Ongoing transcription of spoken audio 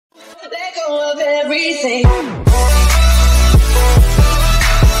everything.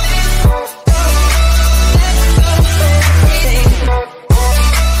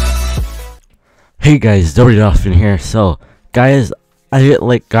 Hey guys, Vegito in here. So guys,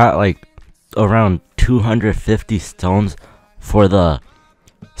 I got around 250 stones for the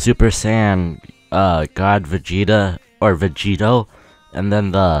Super Saiyan God Vegeta or Vegito, and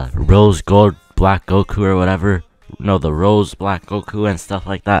then the Rose Gold Black Goku or whatever. No, the Rose Black Goku and stuff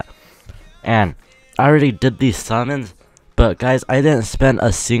like that. And I already did these summons, but guys, I didn't spend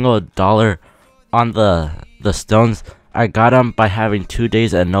a single dollar on the stones. I got them by having 2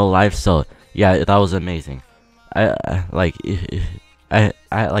 days and no life. So yeah, that was amazing. I like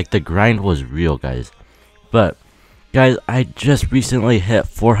the grind was real, guys. But guys, I just recently hit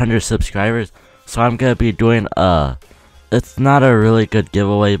 400 subscribers, so I'm gonna be doing it's not a really good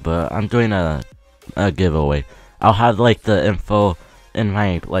giveaway, but I'm doing a giveaway. I'll have the info in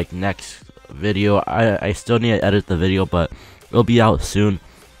my next video. I still need to edit the video, but it'll be out soon.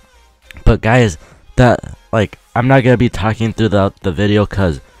 But guys, that I'm not gonna be talking through the video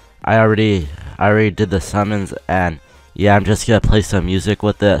because I already did the summons, and yeah, I'm just gonna play some music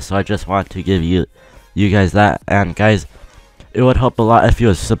with it. So I just want to give you guys that. And guys, it would help a lot if you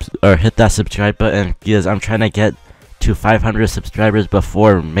would hit that subscribe button, because I'm trying to get to 500 subscribers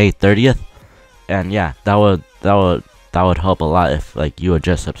before May 30th. And yeah, that would help a lot if you would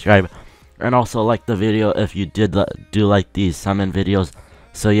just subscribe, and also like the video if you do these summon videos.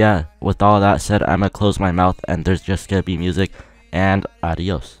 So yeah, with all that said, I'm gonna close my mouth and there's just gonna be music, and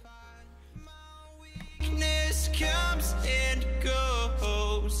adios.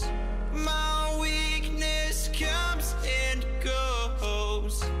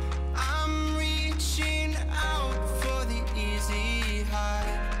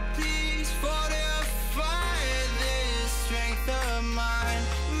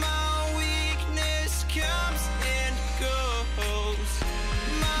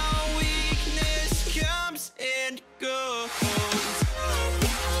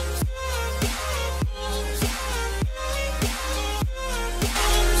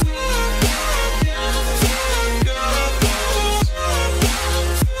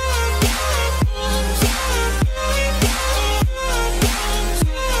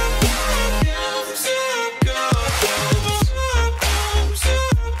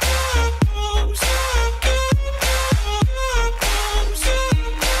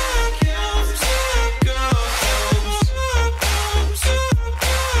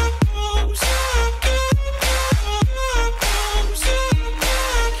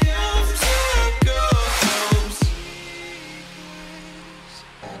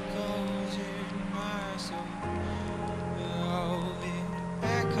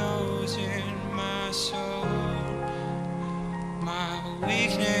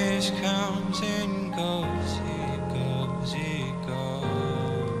 Weakness comes and goes, it goes, it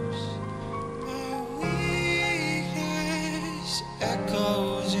goes. My weakness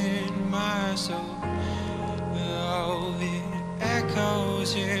echoes in my soul. Oh, it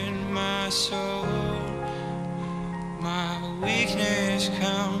echoes in my soul. My weakness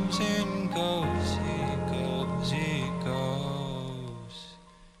comes and goes, it goes, it goes.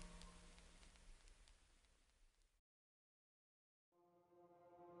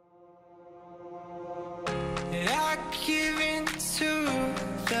 I give in to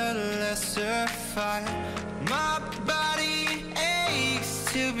the lesser fight. My body aches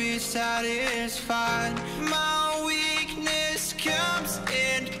to be satisfied. My weakness comes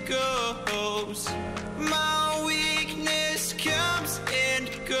and goes. My weakness comes and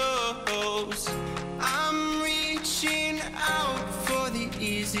goes. I'm reaching out for the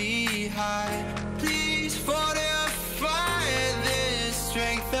easy high. Please fortify this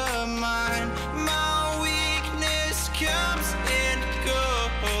strength of mine. Comes and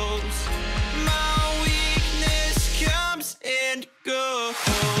goes. My weakness comes and goes.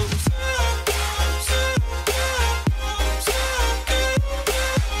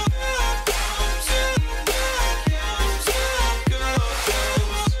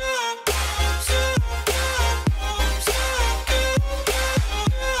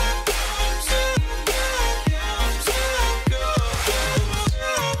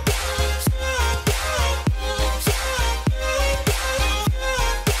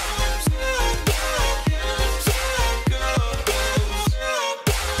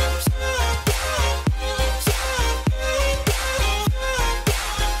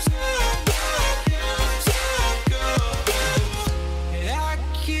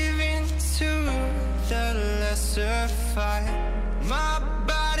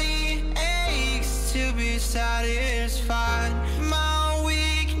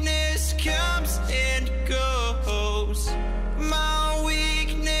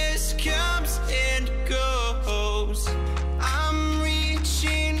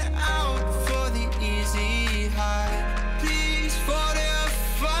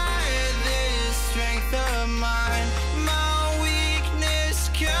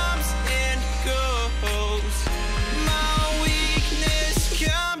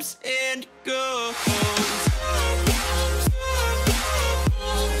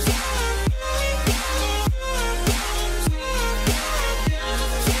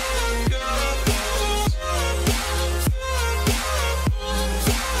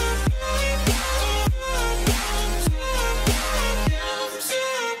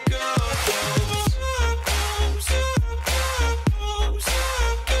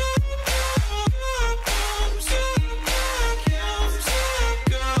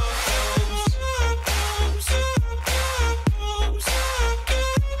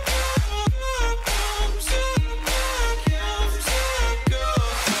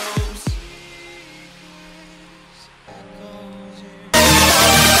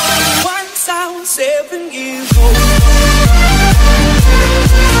 7 years old.